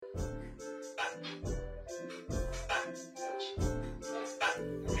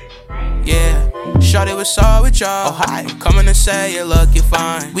shorty was all with y'all. Oh, hi. Coming to say you look, you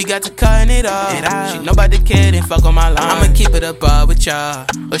fine. We got to cutting it off. She know about the kid and fuck on my line. I'ma keep it above with y'all.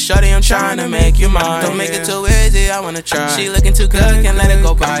 But shorty, I'm trying to make you mine. Don't make it too easy, I wanna try. She looking too good, can't let it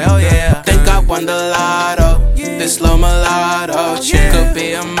go by, oh yeah. Think I won the lotto. This slow mulatto chick could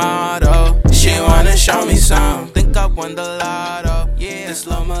be a model. She wanna show me some. Think I won the lotto. Yeah, this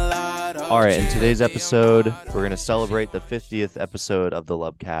slow mulatto. All right, in today's episode, we're going to celebrate the 50th episode of the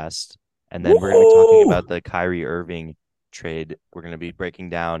Lubcast, and then we're going to be talking about the KYRIE Irving trade. We're going to be breaking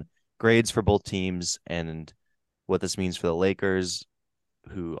down grades for both teams and what this means for the Lakers,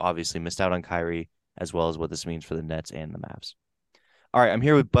 who obviously missed out on KYRIE, as well as what this means for the Nets and the Mavs. All right, I'm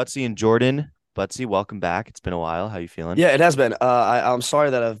here with Butsy and Jordan. Butsy, welcome back. It's been a while. How you feeling? Yeah, it has been. I'm sorry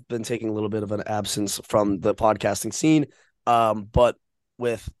that I've been taking a little bit of an absence from the podcasting scene, but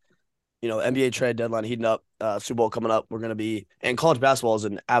with NBA trade deadline heating up, Super Bowl coming up, we're going to be, and college basketball is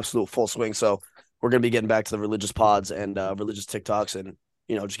in absolute full swing. So we're going to be getting back to the religious pods and religious TikToks and,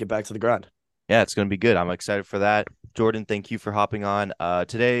 just get back to the grind. Yeah, it's going to be good. I'm excited for that. Jordan, thank you for hopping on.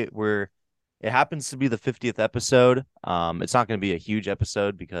 Today, it happens to be the 50th episode. It's not going to be a huge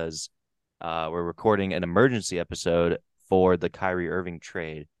episode because we're recording an emergency episode for the KYRIE Irving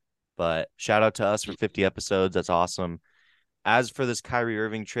trade. But shout out to us for 50 episodes. That's awesome. As for this KYRIE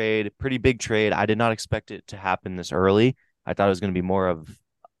Irving trade, pretty big trade. I did not expect it to happen this early. I thought it was going to be more of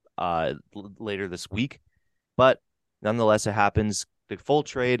later this week. But nonetheless, it happens. The full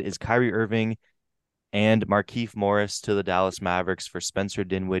trade is KYRIE Irving and Markieff Morris to the Dallas Mavericks for Spencer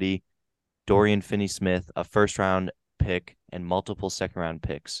Dinwiddie, Dorian Finney-Smith, a first-round pick, and multiple second-round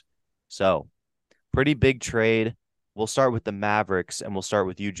picks. So, pretty big trade. We'll start with the Mavericks, and we'll start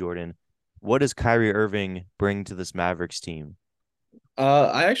with you, Jordan. What does KYRIE Irving bring to this Mavericks team?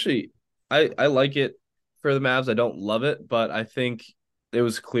 I like it for the Mavs. I don't love it, but I think it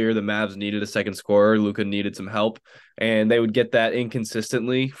was clear the Mavs needed a second scorer. Luka needed some help, and they would get that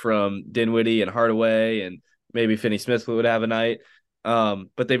inconsistently from Dinwiddie and Hardaway, and maybe Finney-Smith would have a night.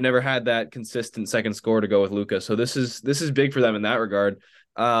 But they've never had that consistent second scorer to go with Luka. So this is big for them in that regard.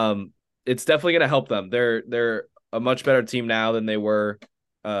 It's definitely going to help them. They're a much better team now than they were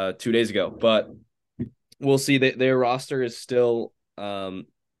 2 days ago, but we'll see. Their roster is still a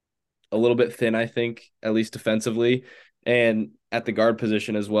little bit thin, I think, at least defensively and at the guard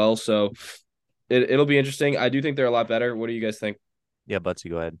position as well. So it'll be interesting. I do think they're a lot better. What do you guys think? Yeah, Butsy,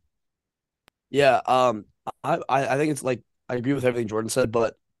 go ahead. Yeah, I think it's like I agree with everything Jordan said,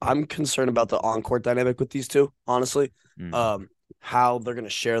 but I'm concerned about the on-court dynamic with these two, honestly. How they're going to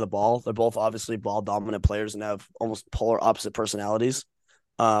share the ball. They're both obviously ball-dominant players and have almost polar opposite personalities.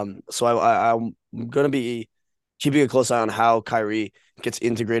 So I'm going to be keeping a close eye on how KYRIE gets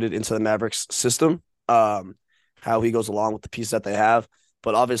integrated into the Mavericks system, how he goes along with the piece that they have.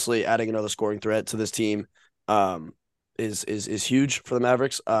 But obviously, adding another scoring threat to this team is huge for the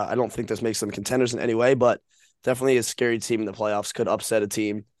Mavericks. I don't think this makes them contenders in any way, but definitely a scary team in the playoffs. Could upset a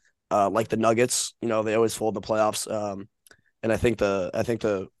team like the Nuggets. They always fold in the playoffs, and I think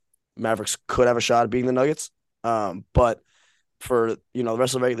the Mavericks could have a shot at beating the Nuggets. But for the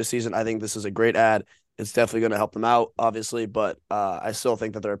rest of the regular season, I think this is a great ad. It's definitely going to help them out, obviously, but I still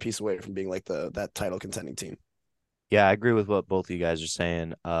think that they're a piece away from being like that title contending team. Yeah, I agree with what both of you guys are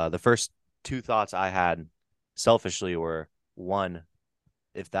saying. The first two thoughts I had selfishly were, one,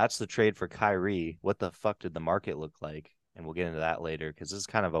 if that's the trade for KYRIE, what the fuck did the market look like? And we'll get into that later because this is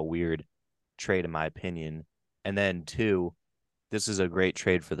kind of a weird trade in my opinion. And then two, this is a great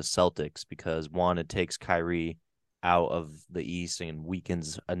trade for the Celtics because one, it takes KYRIE out of the East and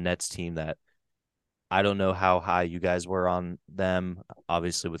weakens a Nets team that I don't know how high you guys were on them.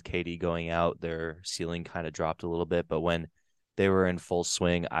 Obviously, with KD going out, their ceiling kind of dropped a little bit. But when they were in full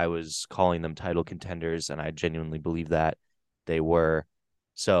swing, I was calling them title contenders, and I genuinely believe that they were.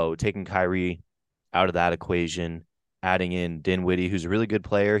 So taking KYRIE out of that equation, adding in Dinwiddie, who's a really good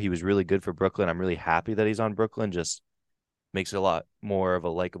player. He was really good for Brooklyn. I'm really happy that he's on Brooklyn. Just makes it a lot more of a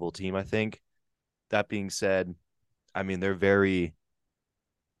likable team, I think. That being said, I mean, they're very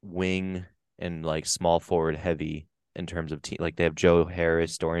wing and like small forward heavy in terms of team. Like they have Joe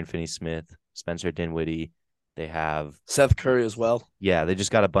Harris, Dorian Finney-Smith, Spencer Dinwiddie. They have Seth Curry as well. Yeah, they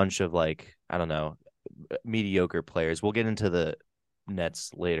just got a bunch of mediocre players. We'll get into the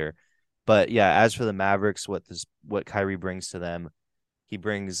Nets later. But yeah, as for the Mavericks, what KYRIE brings to them, he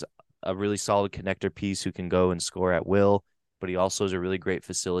brings a really solid connector piece who can go and score at will, but he also is a really great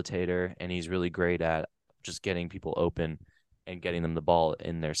facilitator, and he's really great at just getting people open and getting them the ball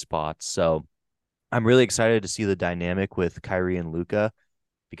in their spots. So I'm really excited to see the dynamic with KYRIE and Luka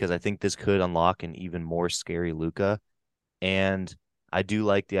because I think this could unlock an even more scary Luka. And I do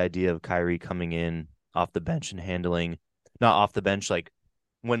like the idea of Kyrie coming in off the bench and handling, not off the bench, like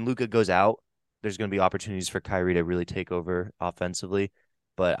when Luka goes out, there's going to be opportunities for Kyrie to really take over offensively.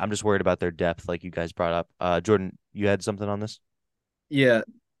 But I'm just worried about their depth, like you guys brought up. Jordan, you had something on this? Yeah,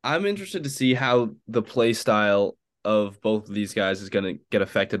 I'm interested to see how the play style of both of these guys is going to get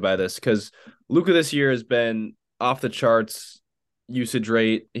affected by this because Luka this year has been off the charts usage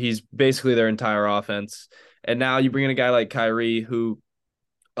rate. He's basically their entire offense. And now you bring in a guy like Kyrie, who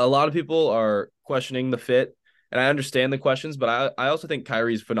a lot of people are questioning the fit. And I understand the questions, but I also think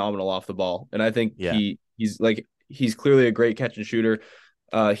Kyrie's phenomenal off the ball. And I think Yeah. he's clearly a great catch and shooter.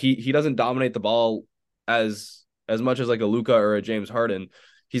 He doesn't dominate the ball as much as like a Luka or a James Harden.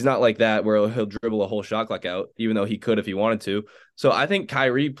 He's not like that where he'll dribble a whole shot clock out, even though he could if he wanted to. So I think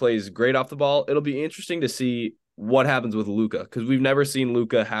Kyrie plays great off the ball. It'll be interesting to see what happens with Luka because we've never seen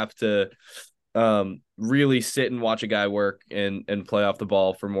Luka have to really sit and watch a guy work and play off the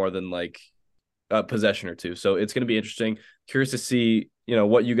ball for more than like a possession or two. So it's going to be interesting. Curious to see,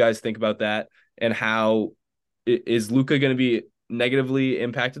 what you guys think about that and how is Luka going to be negatively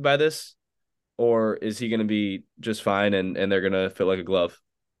impacted by this, or is he going to be just fine and they're going to fit like a glove?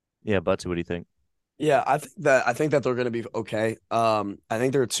 Yeah, Butsy, what do you think? Yeah, I think that they're going to be okay. I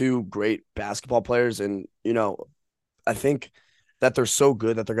think they're two great basketball players, and I think that they're so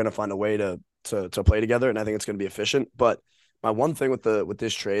good that they're going to find a way to play together, and I think it's going to be efficient. But my one thing with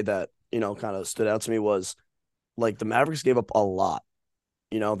this trade that kind of stood out to me was like the Mavericks gave up a lot.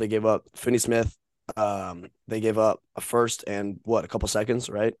 They gave up Finney Smith. They gave up a first and a couple seconds,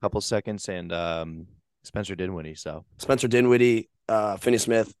 right? Couple seconds and Spencer Dinwiddie. So Spencer Dinwiddie, Finney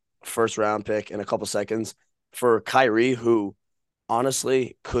Smith, first round pick, and a couple seconds for Kyrie, who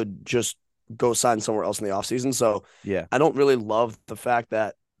honestly could just go sign somewhere else in the offseason. So yeah, I don't really love the fact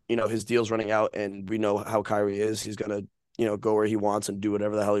that, his deal's running out and we know how Kyrie is. He's going to, go where he wants and do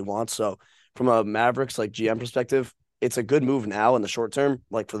whatever the hell he wants. So from a Mavericks like GM perspective, it's a good move now in the short term,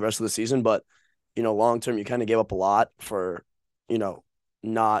 like for the rest of the season. But, long term, you kind of gave up a lot for,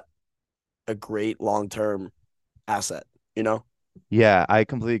 not a great long term asset. yeah, I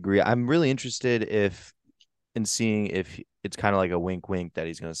completely agree. I'm really interested in seeing if it's kind of like a wink wink that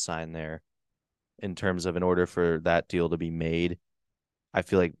he's going to sign there in terms of in order for that deal to be made. I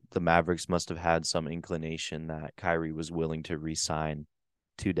feel like the Mavericks must have had some inclination that Kyrie was willing to re-sign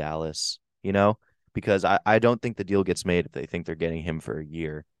to Dallas, because I don't think the deal gets made if they think they're getting him for a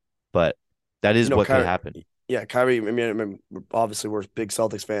year, but that is what could happen. Yeah, Kyrie. I mean, obviously we're big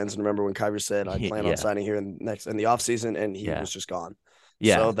Celtics fans, and remember when Kyrie said, "I plan on signing here in the offseason," and he was just gone.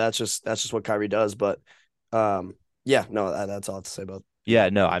 Yeah. So that's just what Kyrie does. But, yeah, no, that's all I have to say about. Yeah,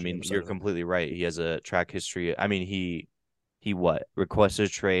 no, I mean you're completely right. He has a track history. I mean he requested a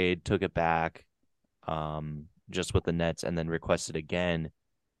trade, took it back, just with the Nets, and then requested again,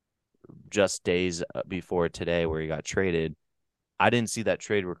 just days before today where he got traded. I didn't see that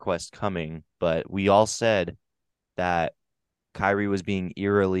trade request coming, but we all said that Kyrie was being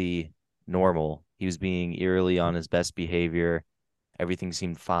eerily normal. He was being eerily on his best behavior. Everything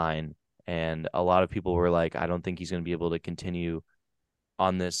seemed fine. And a lot of people were like, I don't think he's going to be able to continue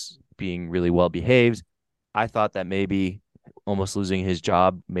on this being really well behaved. I thought that maybe almost losing his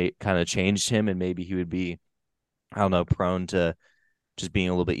job may kind of changed him and maybe he would be, I don't know, prone to just being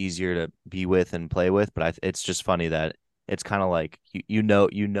a little bit easier to be with and play with. But it's just funny that it's kind of like you know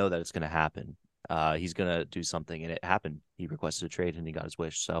that it's going to happen. He's going to do something, and it happened. He requested a trade, and he got his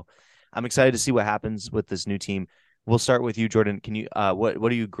wish. So I'm excited to see what happens with this new team. We'll start with you, Jordan. Can you what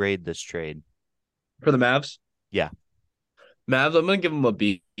do you grade this trade for the Mavs? Yeah, Mavs. I'm going to give them a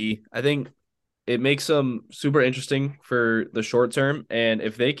B. I think it makes them super interesting for the short term, and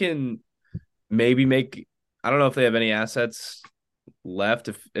if they can maybe make, I don't know if they have any assets left,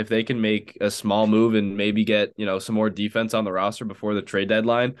 if they can make a small move and maybe get some more defense on the roster before the trade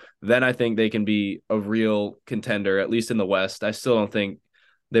deadline, then I think they can be a real contender, at least in the West. I still don't think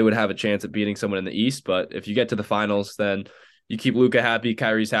they would have a chance at beating someone in the East, but if you get to the finals, then you keep Luka happy,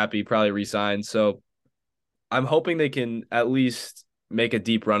 Kyrie's happy, probably resign. So I'm hoping they can at least make a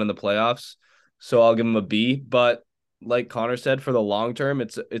deep run in the playoffs. So I'll give them a B, but like Connor said, for the long term,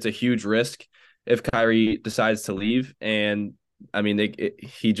 it's a huge risk if Kyrie decides to leave. And I mean,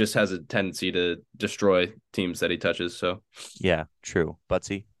 he just has a tendency to destroy teams that he touches. So, yeah, true.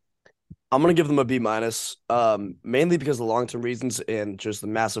 Butsy? I'm going to give them a B minus, mainly because of the long-term reasons and just the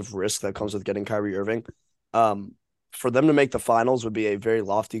massive risk that comes with getting Kyrie Irving. For them to make the finals would be a very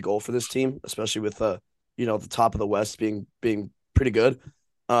lofty goal for this team, especially with the top of the West being pretty good.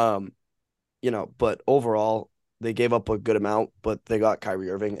 But overall, they gave up a good amount, but they got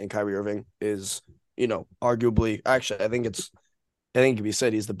Kyrie Irving, and Kyrie Irving is, arguably, actually, I think it's I think it can be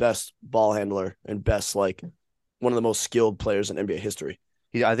said he's the best ball handler and best like one of the most skilled players in NBA history.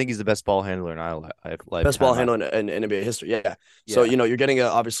 I think he's the best ball handler in our Best ball lifetime. handler in NBA history. Yeah. So, Yeah. you're getting a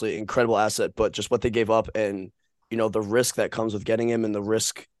obviously incredible asset, but just what they gave up and, the risk that comes with getting him and the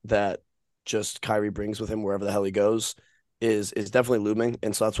risk that just Kyrie brings with him wherever the hell he goes is definitely looming.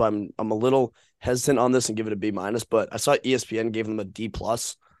 And so that's why I'm a little hesitant on this and give it a B minus. But I saw ESPN gave them a D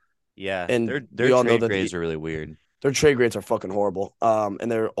plus. Yeah. And Their we all know trade that grades are really weird. their trade grades are fucking horrible.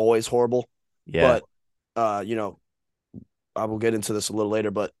 And they're always horrible. Yeah. But I will get into this a little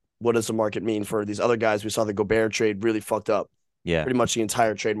later, but what does the market mean for these other guys? We saw the Gobert trade really fucked up Yeah. pretty much the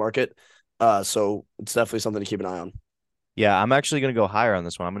entire trade market. So it's definitely something to keep an eye on. Yeah, I'm actually going to go higher on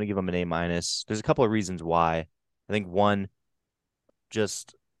this one. I'm going to give him an A minus. There's a couple of reasons why. I think one,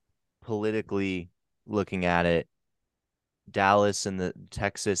 just politically looking at it, Dallas and the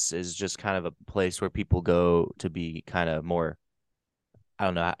Texas is just kind of a place where people go to be kind of more, I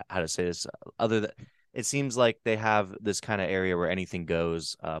don't know how to say this, other than it seems like they have this kind of area where anything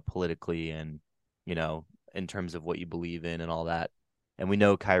goes politically and, in terms of what you believe in and all that. And we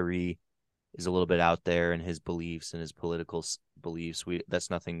know Kyrie is a little bit out there in his beliefs and his political beliefs. That's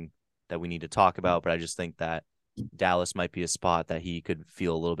nothing that we need to talk about, but I just think that Dallas might be a spot that he could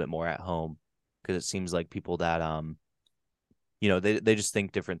feel a little bit more at home, because it seems like people that they just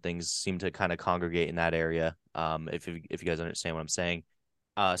think different things seem to kind of congregate in that area. If you guys understand what I'm saying.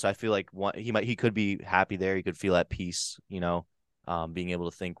 So I feel like he could be happy there. He could feel at peace, being able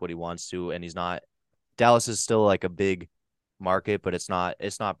to think what he wants to, and he's not. Dallas is still like a big market, but it's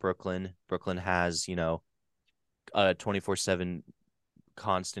not Brooklyn. Brooklyn has, a 24/7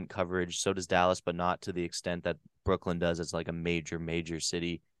 constant coverage. So does Dallas, but not to the extent that Brooklyn does. It's like a major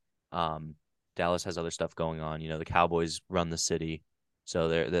city. Dallas has other stuff going on. The Cowboys run the city. So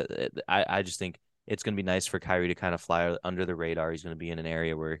I just think it's going to be nice for Kyrie to kind of fly under the radar. He's going to be in an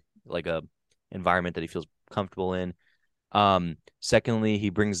area where like a environment that he feels comfortable in. Secondly, he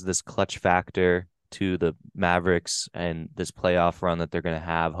brings this clutch factor to the Mavericks and this playoff run that they're going to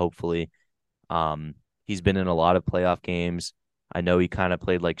have, hopefully. He's been in a lot of playoff games. I know he kind of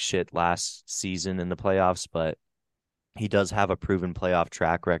played like shit last season in the playoffs, but he does have a proven playoff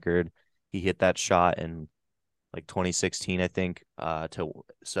track record. He hit that shot in like 2016, I think.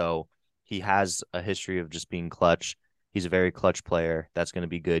 So he has a history of just being clutch. He's a very clutch player. That's going to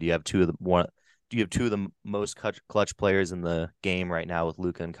be good. You have two of the most clutch players in the game right now with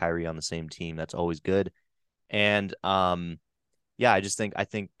Luka and Kyrie on the same team. That's always good. And yeah, I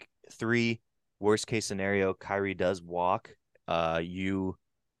think 3, worst case scenario, Kyrie does walk. You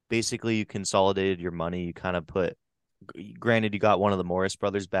consolidated your money. You kind of granted, you got one of the Morris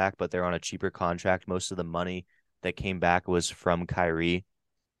brothers back, but they're on a cheaper contract. Most of the money that came back was from Kyrie.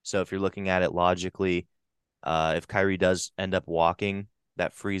 So if you're looking at it logically, if Kyrie does end up walking,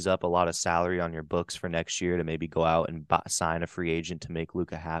 that frees up a lot of salary on your books for next year to maybe go out and sign a free agent to make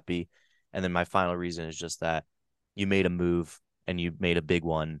Luka happy. And then my final reason is just that you made a move and you made a big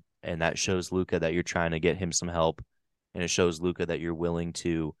one, and that shows Luka that you're trying to get him some help, and it shows Luka that you're willing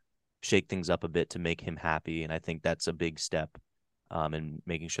to shake things up a bit to make him happy. And I think that's a big step in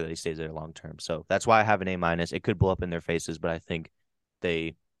making sure that he stays there long term. So that's why I have an A minus. It could blow up in their faces, but I think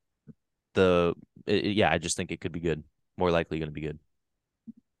I just think it could be good. More likely going to be good.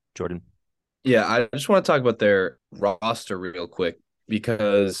 Jordan. Yeah, I just want to talk about their roster real quick,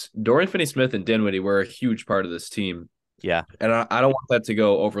 because Dorian Finney-Smith and Dinwiddie were a huge part of this team. Yeah. And I don't want that to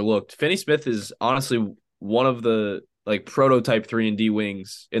go overlooked. Finney-Smith is honestly one of the like prototype 3-and-D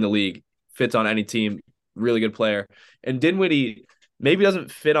wings in the league. Fits on any team. Really good player. And Dinwiddie maybe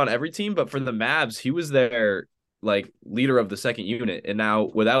doesn't fit on every team, but for the Mavs, he was their like leader of the second unit. And now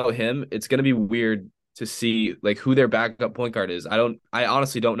without him, it's going to be weird to see like who their backup point guard is. I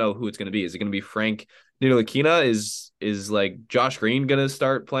honestly don't know who it's going to be. Is it going to be Frank Ntilikina? Is like Josh Green going to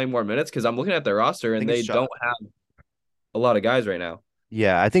start playing more minutes? Because I'm looking at their roster and they don't have a lot of guys right now.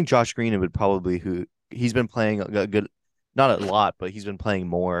 Yeah, I think Josh Green would probably he's been playing a good, not a lot, but he's been playing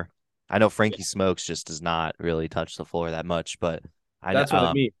more. I know Frankie Smokes just does not really touch the floor that much, but that's what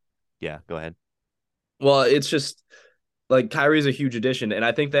I mean. Yeah, go ahead. Well, it's just like Kyrie's a huge addition, and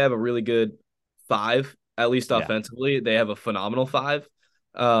I think they have a really good 5, at least offensively. They have a phenomenal 5.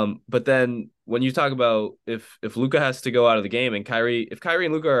 But then when you talk about if Luka has to go out of the game and if Kyrie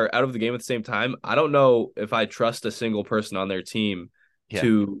and Luka are out of the game at the same time, I don't know if I trust a single person on their team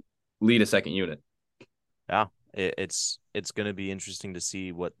to lead a second unit. Yeah, it's going to be interesting to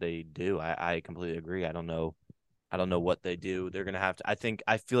see what they do. I completely agree. I don't know what they do. They're going to have to. I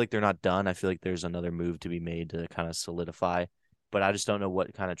feel like they're not done. I feel like there's another move to be made to kind of solidify, but I just don't know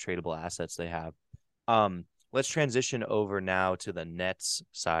what kind of tradable assets they have. let's transition over now to the Nets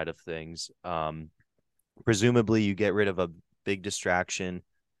side of things. Presumably you get rid of a big distraction.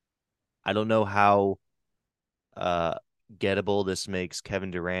 I don't know how gettable this makes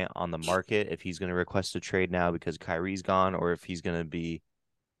Kevin Durant on the market, if he's going to request a trade now because Kyrie's gone, or if he's going to be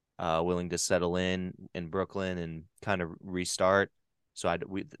willing to settle in Brooklyn and kind of restart. So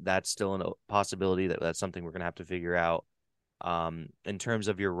that's still a possibility. That's something we're going to have to figure out. In terms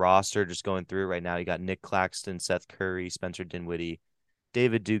of your roster, just going through right now, you got Nick Claxton, Seth Curry, Spencer Dinwiddie,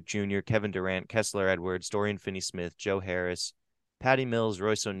 David Duke Jr., Kevin Durant, Kessler Edwards, Dorian Finney-Smith, Joe Harris, Patty Mills,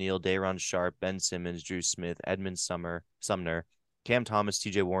 Royce O'Neal, Day'Ron Sharpe, Ben Simmons, Drew Smith, Edmund Sumner, Cam Thomas,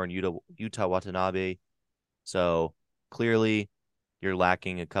 TJ Warren, Yuta Watanabe. So clearly you're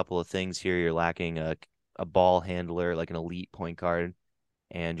lacking a couple of things here. You're lacking a ball handler, like an elite point guard,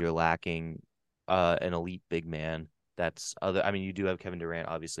 and you're lacking an elite big man. You do have Kevin Durant,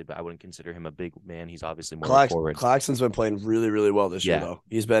 obviously, but I wouldn't consider him a big man. He's obviously more forward. Claxton's been playing really, really well this year, though.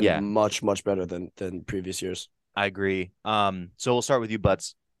 He's been much, much better than previous years. I agree. So we'll start with you,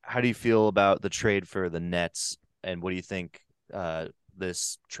 Butts. How do you feel about the trade for the Nets, and what do you think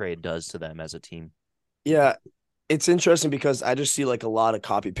this trade does to them as a team? Yeah, it's interesting because I just see like a lot of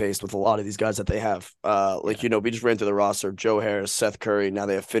copy paste with a lot of these guys that they have. We just ran through the roster: Joe Harris, Seth Curry. Now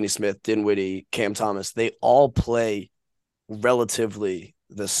they have Finney-Smith, Dinwiddie, Cam Thomas. They all play relatively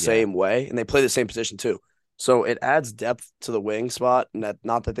the same way, and they play the same position too. So it adds depth to the wing spot, and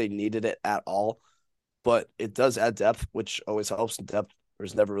not that they needed it at all, but it does add depth, which always helps. Depth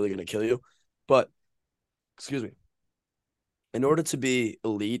is never really going to kill you. But, excuse me, in order to be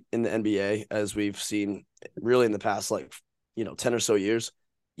elite in the NBA, as we've seen really in the past, 10 or so years,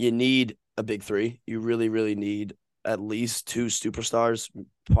 you need a big three. You really, really need at least two superstars,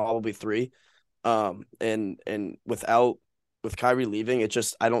 probably three. And with Kyrie leaving,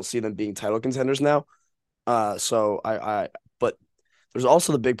 I don't see them being title contenders now. But there's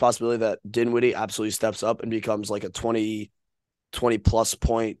also the big possibility that Dinwiddie absolutely steps up and becomes like a 20 plus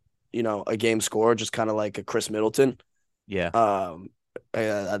point, a game scorer, just kind of like a Chris Middleton. Yeah.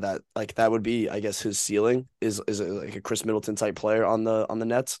 That would be, I guess, his ceiling is like a Chris Middleton type player on the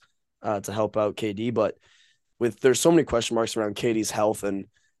Nets, to help out KD. But there's so many question marks around KD's health and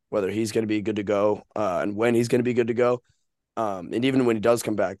whether he's going to be good to go, and when he's going to be good to go. And even when he does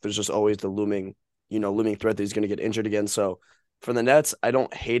come back, there's just always the looming threat that he's going to get injured again. So for the Nets, I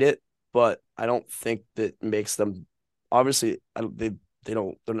don't hate it, but I don't think that makes them, obviously they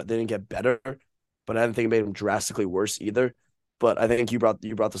didn't get better, but I didn't think it made them drastically worse either. But I think you brought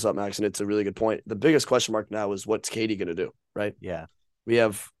this up, Max, and it's a really good point. The biggest question mark now is what's KD going to do, right? Yeah. We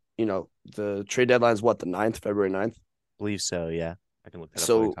have, the trade deadline is what, the 9th, February 9th? Believe so, yeah. I can look that up.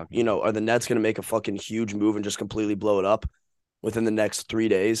 So, are the Nets going to make a fucking huge move and just completely blow it up within the next 3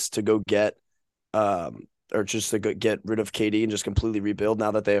 days to go get or just to get rid of KD and just completely rebuild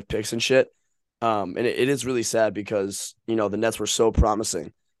now that they have picks and shit? And it is really sad because, the Nets were so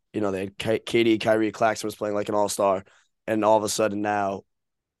promising. They had KD, Kyrie, Claxton was playing like an all-star, and all of a sudden now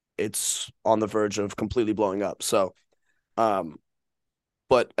it's on the verge of completely blowing up. So,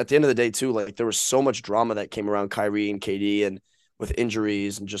 but at the end of the day too, like there was so much drama that came around Kyrie and KD and with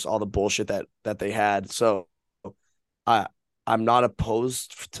injuries and just all the bullshit that they had. So I'm not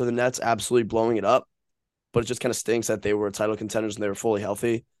opposed to the Nets absolutely blowing it up, but it just kind of stinks that they were title contenders and they were fully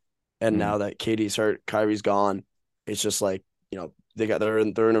healthy. And now that KD's hurt, Kyrie's gone, it's just like, they're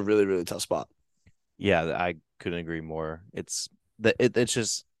in a really, really tough spot. Yeah, I couldn't agree more. It's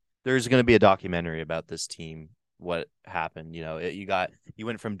just, there's going to be a documentary about this team, what happened. You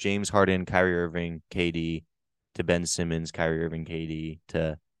went from James Harden, Kyrie Irving, KD, to Ben Simmons, Kyrie Irving, KD,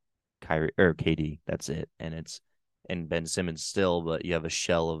 to KD. That's it. And Ben Simmons still, but you have a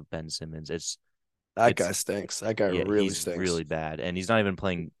shell of Ben Simmons. That guy stinks. That guy really stinks. Really bad. And he's not even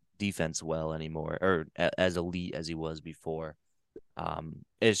playing defense well anymore, or as elite as he was before.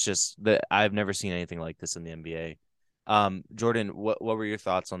 It's just that I've never seen anything like this in the NBA. Jordan, what were your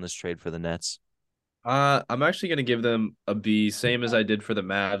thoughts on this trade for the Nets? I'm actually going to give them a B, same as I did for the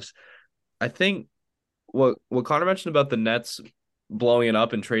Mavs. I think what Connor mentioned about the Nets blowing it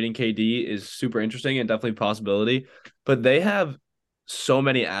up and trading KD is super interesting and definitely a possibility. But they have so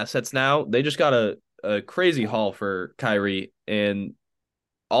many assets now. They just got a crazy haul for Kyrie, and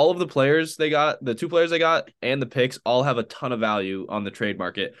all of the players they got, the 2 players they got, and the picks all have a ton of value on the trade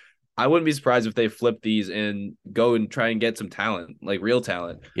market. I wouldn't be surprised if they flip these and go and try and get some talent, like real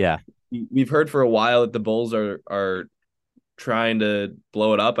talent. Yeah. We've heard for a while that the Bulls are trying to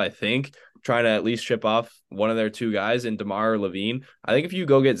blow it up, I think, trying to at least ship off one of their 2 guys in DeMar or Levine. I think if you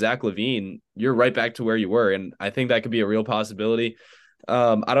go get Zach LaVine, you're right back to where you were, and I think that could be a real possibility.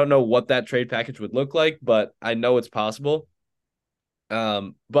 I don't know what that trade package would look like, but I know it's possible.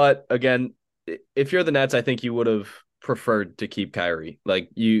 But again, if you're the Nets, I think you would have preferred to keep Kyrie. Like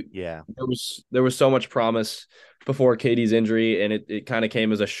Yeah. there was so much promise before KD's injury, and it kind of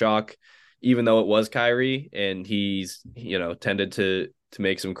came as a shock, even though it was Kyrie and he's tended to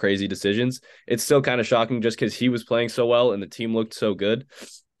make some crazy decisions. It's still kind of shocking just because he was playing so well and the team looked so good.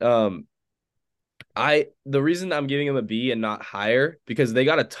 Um, the reason I'm giving him a B and not higher because they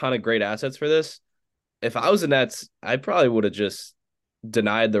got a ton of great assets for this. If I was the Nets, I probably would have just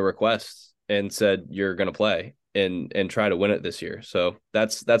denied the request and said you're going to play and try to win it this year. So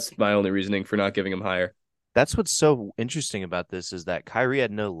that's my only reasoning for not giving him higher. That's what's so interesting about this is that Kyrie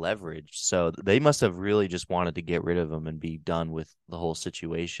had no leverage. So they must have really just wanted to get rid of him and be done with the whole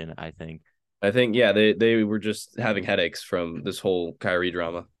situation, I think. I think yeah, they were just having headaches from this whole Kyrie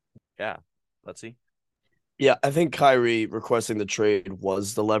drama. Yeah. Let's see. Yeah, I think Kyrie requesting the trade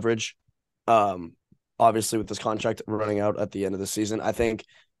was the leverage. Um, Obviously with this contract running out at the end of the season, I think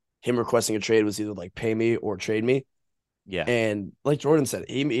him requesting a trade was either like pay me or trade me. Yeah. And like Jordan said,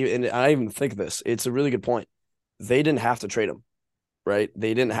 and I even think this, it's a really good point. They didn't have to trade him, right?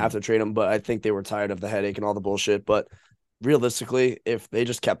 They didn't have to trade him, but I think they were tired of the headache and all the bullshit. But realistically, if they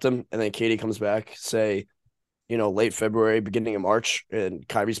just kept him and then Katie comes back, say, late February, beginning of March, and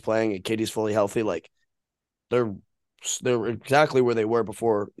Kyrie's playing and Katie's fully healthy, like they're exactly where they were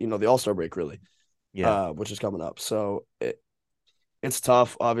before, the All-Star break, really. Yeah. Which is coming up. So it's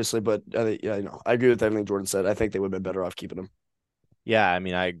tough, obviously, but yeah, I agree with everything Jordan said. I think they would have been better off keeping him. Yeah, I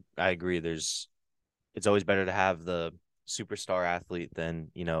mean, I agree. It's always better to have the superstar athlete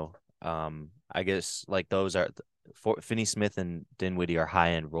than, I guess like those are for Finney Smith and Dinwiddie are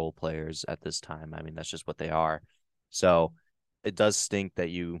high-end role players at this time. I mean, that's just what they are. So it does stink that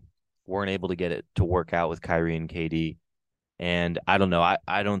you weren't able to get it to work out with Kyrie and KD. And I don't know.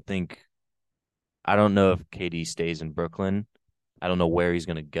 I don't know if KD stays in Brooklyn. I don't know where he's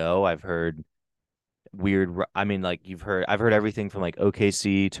gonna go. I've heard weird. I mean, like I've heard everything from like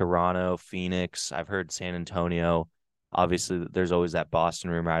OKC, Toronto, Phoenix. I've heard San Antonio. Obviously, there's always that Boston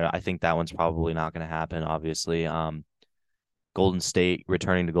rumor. I think that one's probably not going to happen. Obviously, Golden State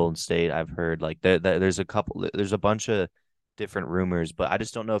returning to Golden State. I've heard like there's there's a bunch of different rumors, but I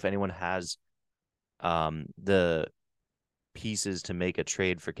just don't know if anyone has the pieces to make a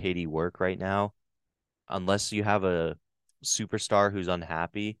trade for KD work right now, unless you have a superstar who's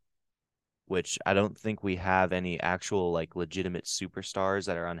unhappy, which I don't think we have any actual like legitimate superstars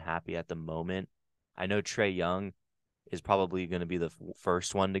that are unhappy at the moment. I know Trae Young is probably going to be the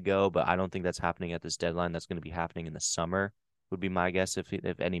first one to go, but I don't think that's happening at this deadline. That's going to be happening in the summer, would be my guess if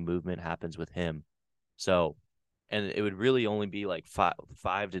any movement happens with him. So, and it would really only be like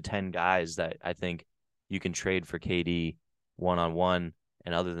five to 10 guys that I think you can trade for KD one-on-one.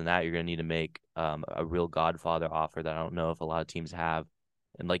 And other than that, you're going to need to make a real Godfather offer that I don't know if a lot of teams have.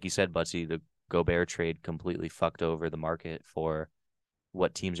 And like you said, Butsy, the Gobert trade completely fucked over the market for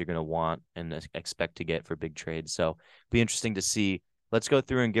what teams are going to want and expect to get for big trades. So be interesting to see. Let's go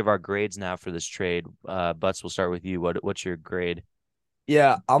through and give our grades now for this trade. Butts, we'll start with you. What's your grade?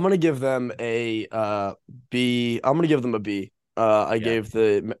 Yeah, I'm gonna give them a B. I'm gonna give them a B. I gave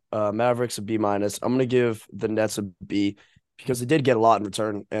the Mavericks a B minus. I'm gonna give the Nets a B because they did get a lot in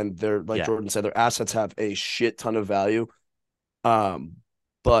return, and they're like Jordan said, their assets have a shit ton of value.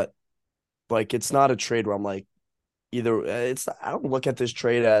 But like it's not a trade where I'm like either I don't look at this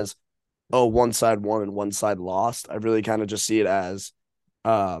trade as one side won and one side lost. I really kind of just see it as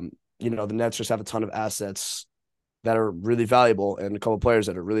the Nets just have a ton of assets that are really valuable and a couple of players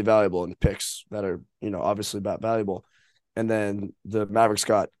that are really valuable and picks that are, obviously valuable. And then the Mavericks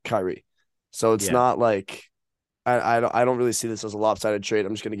got Kyrie. So it's not like I don't really see this as a lopsided trade.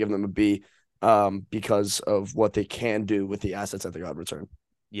 I'm just going to give them a B because of what they can do with the assets that they got in return.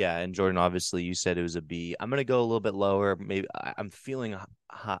 Yeah, and Jordan, obviously, you said it was a B. I'm gonna go a little bit lower. Maybe I'm feeling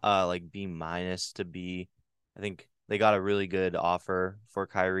like B minus to B. I think they got a really good offer for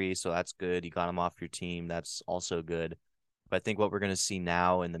Kyrie, so that's good. You got him off your team. That's also good. But I think what we're gonna see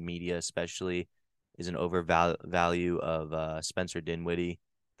now in the media, especially, is an overvalue of Spencer Dinwiddie.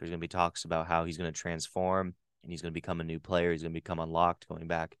 There's gonna be talks about how he's gonna transform and he's gonna become a new player. He's gonna become unlocked, going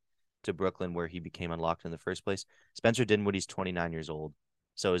back to Brooklyn where he became unlocked in the first place. Spencer Dinwiddie's 29 years old.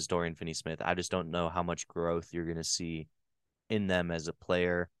 So is Dorian Finney-Smith. I just don't know how much growth you're going to see in them as a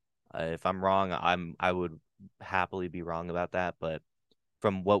player. If I'm wrong, I would happily be wrong about that. But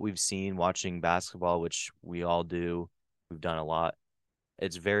from what we've seen watching basketball, which we all do, we've done a lot,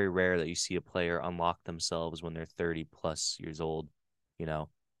 it's very rare that you see a player unlock themselves when they're 30 plus years old,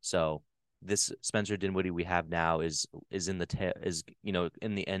 So this Spencer Dinwiddie we have now is in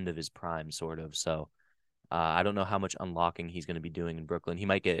in the end of his prime, sort of. So I don't know how much unlocking he's going to be doing in Brooklyn. He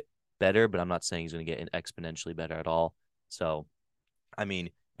might get better, but I'm not saying he's going to get exponentially better at all. So, I mean,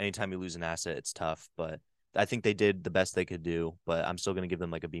 anytime you lose an asset, it's tough, but I think they did the best they could do, but I'm still going to give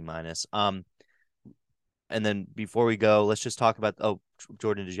them like a B minus. And then before we go, let's just talk about,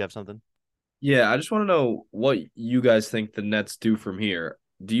 Jordan, did you have something? Yeah, I just want to know what you guys think the Nets do from here.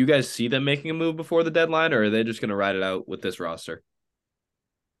 Do you guys see them making a move before the deadline, or are they just going to ride it out with this roster?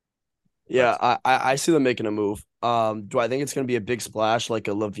 Yeah, I see them making a move. Do I think it's going to be a big splash like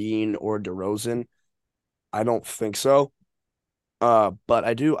a Levine or DeRozan? I don't think so. But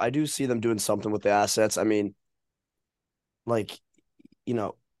I do see them doing something with the assets. I mean, like, you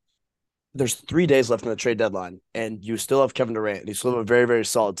know, there's 3 days left in the trade deadline, and you still have Kevin Durant, and you still have a very, very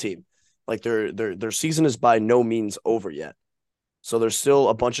solid team. Like their season is by no means over yet. So there's still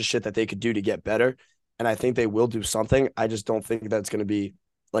a bunch of shit that they could do to get better. And I think they will do something. I just don't think that's going to be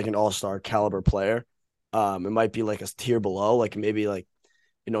like an all-star caliber player. It might be like a tier below, like maybe like,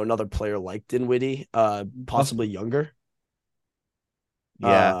 another player like Dinwiddie, possibly younger.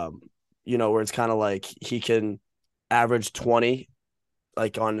 Yeah. Where it's kind of like he can average 20,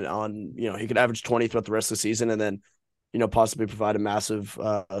 like he could average 20 throughout the rest of the season, and then, possibly provide a massive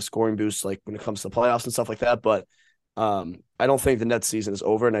scoring boost, like when it comes to the playoffs and stuff like that. But I don't think the Nets season is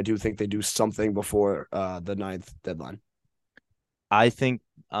over, and I do think they do something before the 9th deadline. I think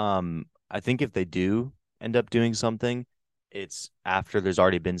if they do end up doing something, it's after there's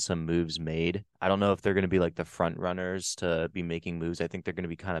already been some moves made. I don't know if they're going to be like the front runners to be making moves. I think they're going to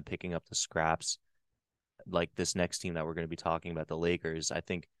be kind of picking up the scraps, like this next team that we're going to be talking about, the Lakers. I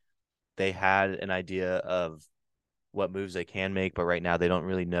think they had an idea of what moves they can make, but right now they don't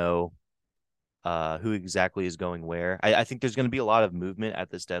really know who exactly is going where. I think there's going to be a lot of movement at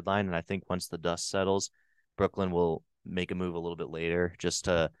this deadline, and I think once the dust settles, Brooklyn will make a move a little bit later just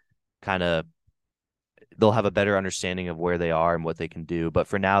to kind of they'll have a better understanding of where they are and what they can do. But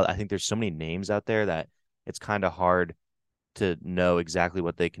for now, I think there's so many names out there that it's kind of hard to know exactly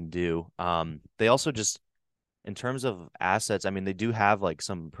what they can do. They also just, in terms of assets, I mean, they do have like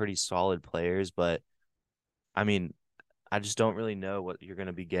some pretty solid players, but I mean, I just don't really know what you're going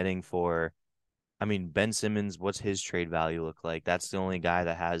to be getting for. I mean, Ben Simmons, what's his trade value look like? That's the only guy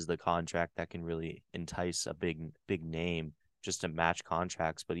that has the contract that can really entice a big name just to match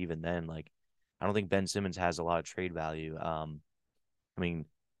contracts. But even then, like, I don't think Ben Simmons has a lot of trade value. I mean,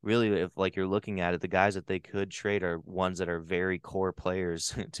 really, if like you're looking at it, the guys that they could trade are ones that are very core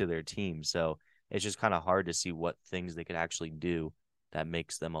players to their team. So it's just kind of hard to see what things they could actually do that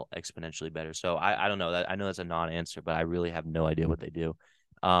makes them exponentially better. So I don't know. I know that's a non-answer, but I really have no idea what they do.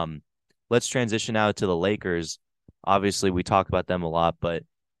 Let's transition now to the Lakers. Obviously, we talk about them a lot, but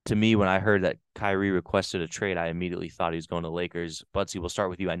to me, when I heard that Kyrie requested a trade, I immediately thought he was going to Lakers. Butsy, we'll start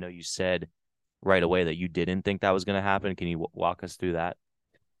with you. I know you said right away that you didn't think that was going to happen. Can you walk us through that?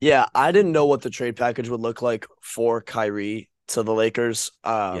 Yeah, I didn't know what the trade package would look like for Kyrie to the Lakers.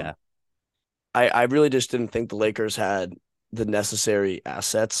 Yeah. I really just didn't think the Lakers had the necessary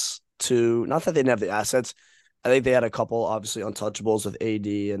assets to, not that they didn't have the assets. I think they had a couple, obviously, untouchables with AD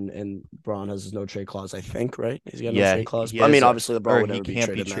and Braun has no trade clause, I think, right? He's got no trade clause. I mean, obviously, LeBron would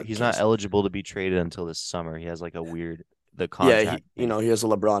never be traded. He's not eligible to be traded until this summer. He has like a weird contract. Yeah, he has a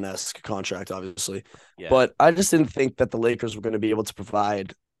LeBron-esque contract, obviously. Yeah. But I just didn't think that the Lakers were going to be able to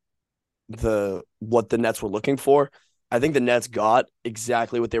provide what the Nets were looking for. I think the Nets got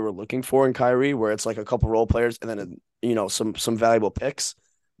exactly what they were looking for in Kyrie, where it's like a couple role players and then some valuable picks.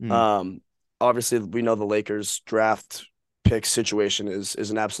 Obviously, we know the Lakers draft pick situation is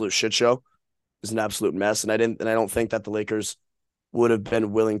an absolute shit show, is an absolute mess, and I don't think that the Lakers would have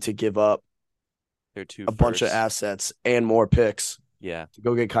been willing to give up bunch of assets and more picks, to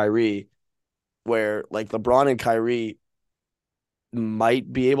go get Kyrie, where like LeBron and Kyrie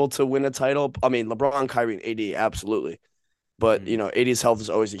might be able to win a title. I mean, LeBron, Kyrie, and AD, absolutely. But, AD's health is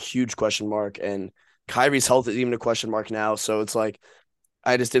always a huge question mark, and Kyrie's health is even a question mark now. So it's like,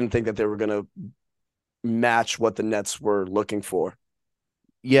 I just didn't think that they were going to match what the Nets were looking for.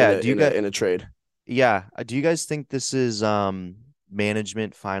 Yeah. In a trade. Yeah. Do you guys think this is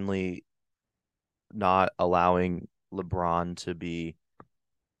management finally not allowing LeBron to be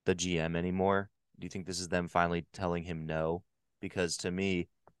the GM anymore? Do you think this is them finally telling him no? Because to me,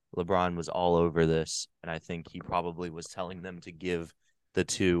 LeBron was all over this, and I think he probably was telling them to give the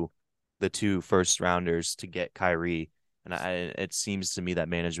two first rounders to get Kyrie, and it seems to me that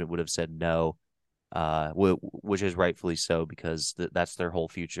management would have said no, which is rightfully so, because that's their whole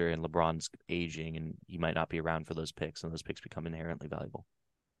future, and LeBron's aging, and he might not be around for those picks, and those picks become inherently valuable.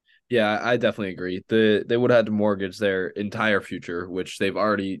 Yeah, I definitely agree. They would have had to mortgage their entire future, which they've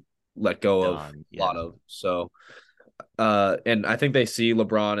already let go of Done. a lot Yeah. of. So, and I think they see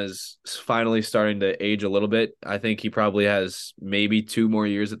LeBron is finally starting to age a little bit. I think he probably has maybe 2 more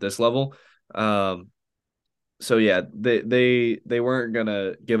years at this level. Um, so yeah, they weren't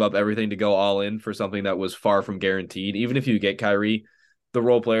gonna give up everything to go all in for something that was far from guaranteed. Even if you get Kyrie, the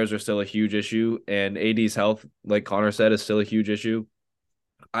role players are still a huge issue, and AD's health, like Connor said, is still a huge issue.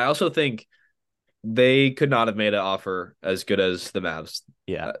 I also think they could not have made an offer as good as the Mavs.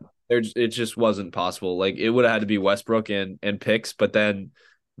 Yeah. It just wasn't possible. Like it would have had to be Westbrook and picks, but then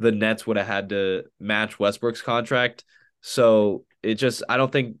the Nets would have had to match Westbrook's contract. So it just I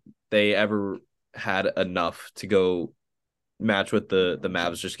don't think they ever had enough to go match what the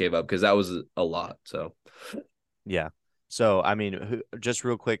Mavs just gave up because that was a lot. So Yeah. So, I mean, just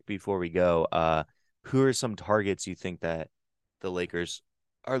real quick before we go, who are some targets you think that the Lakers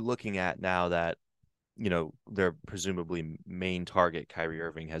are looking at now that, their presumably main target, Kyrie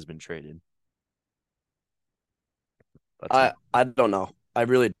Irving, has been traded? I don't know. I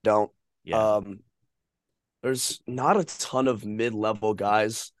really don't. Yeah. Um, there's not a ton of mid-level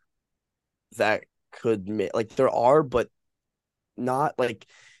guys that could make like there are, but not like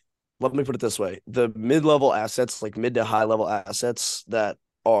let me put it this way. The mid-level assets, like mid to high level assets that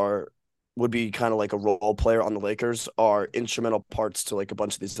are would be kind of like a role player on the Lakers are instrumental parts to like a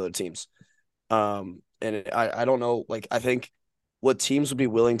bunch of these other teams. I don't know, like I think what teams would be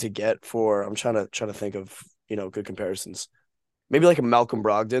willing to get for I'm trying to think of, good comparisons. Maybe like a Malcolm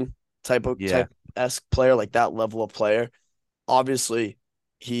Brogdon Yeah. type esque player, like that level of player. Obviously,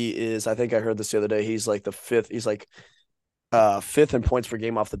 he is. I think I heard this the other day. He's like the fifth. He's like fifth in points per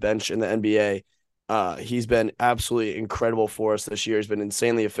game off the bench in the NBA. He's been absolutely incredible for us this year. He's been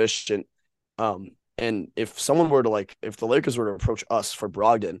insanely efficient. And if the Lakers were to approach us for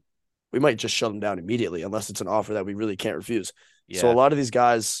Brogdon, we might just shut them down immediately unless it's an offer that we really can't refuse. So a Yeah. lot of these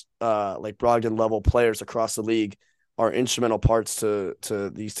guys, like Brogdon level players across the league, are instrumental parts to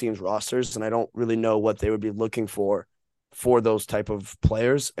these teams' rosters, and I don't really know what they would be looking for those type of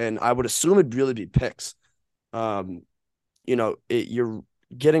players. And I would assume it'd really be picks. Um, you're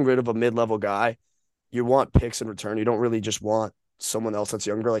getting rid of a mid-level guy. You want picks in return. You don't really just want someone else that's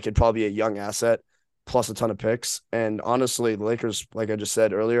younger. Like it'd probably be a young asset plus a ton of picks. And honestly, the Lakers, like I just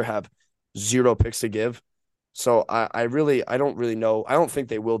said earlier, have zero picks to give. So I don't really know. I don't think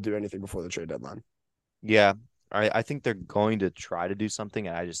they will do anything before the trade deadline. Yeah. I think they're going to try to do something.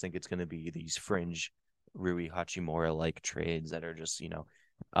 And I just think it's going to be these fringe Rui Hachimura like trades that are just,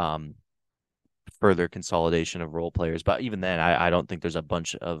 um, further consolidation of role players. But even then, I don't think there's a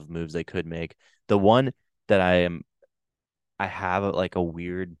bunch of moves they could make. The one that I have like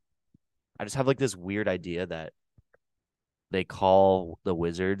I just have like this weird idea that they call the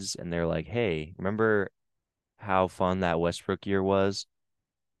Wizards and they're like, hey, remember how fun that Westbrook year was?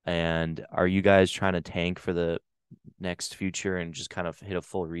 And are you guys trying to tank for the next future and just kind of hit a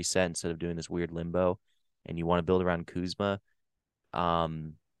full reset instead of doing this weird limbo? And you want to build around Kuzma?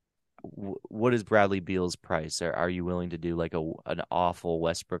 Um, what is Bradley Beal's price? Are you willing to do like an awful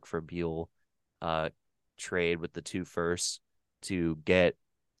Westbrook for Beal trade with the two firsts to get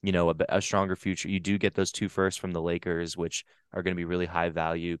a stronger future? You do get those two firsts from the Lakers, which are going to be really high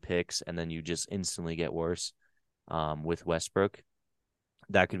value picks, and then you just instantly get worse with Westbrook.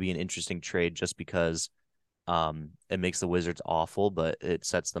 That could be an interesting trade just because it makes the Wizards awful, but it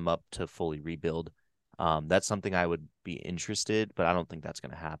sets them up to fully rebuild. That's something I would be interested, but I don't think that's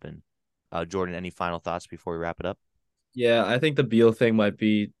going to happen. Jordan, any final thoughts before we wrap it up? yeah, I think the Beal thing might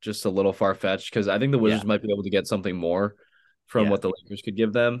be just a little far fetched because I think the Yeah, Wizards might be able to get something more from yeah, what the Lakers could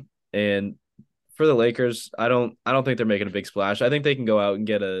give them. And for the Lakers, I don't think they're making a big splash. I think they can go out and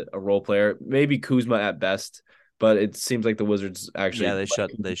get a role player, maybe Kuzma at best, but it seems like the Wizards yeah. actually They like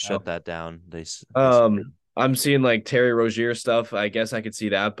shut Kuzma they now. shut that down. They said I'm seeing like Terry Rozier stuff. I guess I could see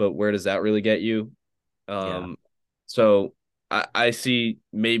that, but where does that really get you? yeah, So I see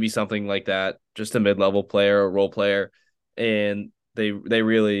maybe something like that, just a mid-level player, a role player, and they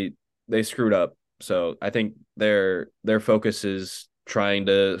screwed up. So I think their focus is trying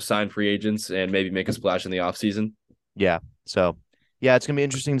to sign free agents and maybe make a splash in the offseason. yeah. So yeah, it's gonna be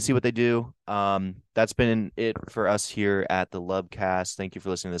interesting to see what they do. That's been it for us here at the Lubcast. Thank you for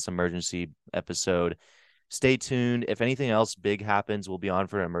listening to this emergency episode. Stay tuned. If anything else big happens, we'll be on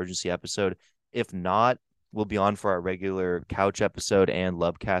for an emergency episode. If not, we'll be on for our regular couch episode and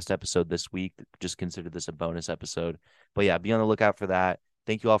Lubcast episode this week. Just consider this a bonus episode. But yeah, be on the lookout for that.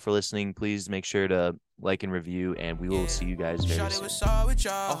 Thank you all for listening. Please make sure to like and review, and we will see you guys very Shawty soon. was all with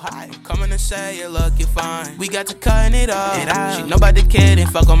y'all. I'm coming to say it, look, you're fine. We got to cutting it up. She know about the kid and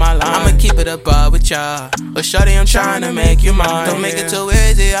fuck on my line. I'ma keep it above with y'all. But shawty, I'm trying to make you mine. Don't make it too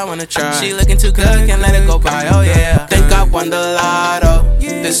easy, I wanna try. She looking too good, can't let it go by, oh yeah. Think I won the lotto.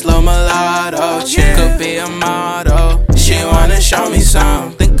 This low mulatto chick could be a model. She wanna show me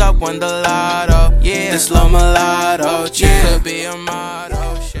some. Think I won the lotto. This low mulatto chick could be a model.